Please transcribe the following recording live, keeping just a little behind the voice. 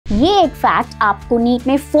ये एक फैक्ट आपको नीट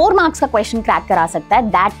में 4 मार्क्स का क्वेश्चन क्रैक करा सकता है,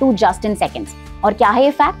 that to just in seconds. और क्या है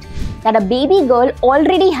ये fact? That a baby girl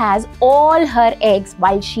already has all her eggs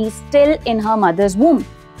while she's still in her mother's womb.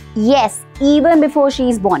 Yes, even before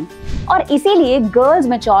she is born. और इसीलिए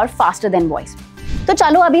girls mature faster than boys. तो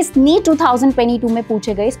चलो अभी इस NEET 2022 में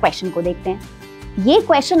पूछे गए इस क्वेश्चन को देखते हैं। ये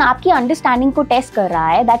क्वेश्चन आपकी अंडरस्टैंडिंग को टेस्ट कर रहा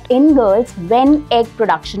है that in girls when egg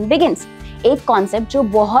production begins. एक कॉन्सेप्ट जो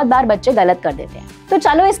बहुत बार बच्चे गलत कर देते हैं। तो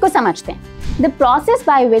चलो इसको समझते हैं। The process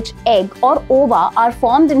by which egg or ova are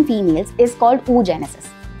formed in females is called oogenesis.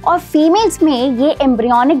 और फीमेल्स में ये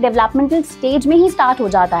एम्ब्रियोनिक डेवलपमेंटल स्टेज में ही स्टार्ट हो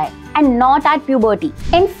जाता है and not at puberty.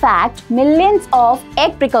 In fact millions of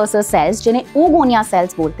egg precursor sales, जिन्हें oogonia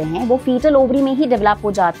सेल्स बोलते हैं, वो फीटल ओवरी में ही डेवलप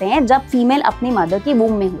हो जाते हैं जब फीमेल अपनी मदर की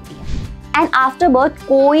वूम में होती है। एंड आफ्टर बर्थ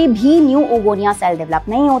कोई भी न्यू oogonia सेल डेवलप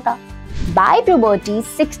नहीं होता। By puberty,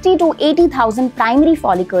 60 to 80,000 primary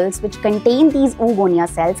follicles which contain these oogonia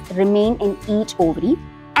cells remain in each ovary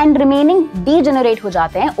and remaining degenerate हो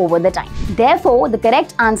जाते हैं over the time. Therefore, the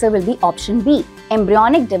correct answer will be option B,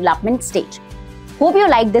 embryonic development stage. Hope you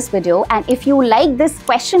like this video, and if you like this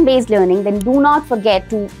question-based learning, then do not forget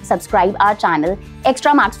to subscribe our channel,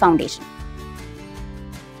 Extramarks Foundation.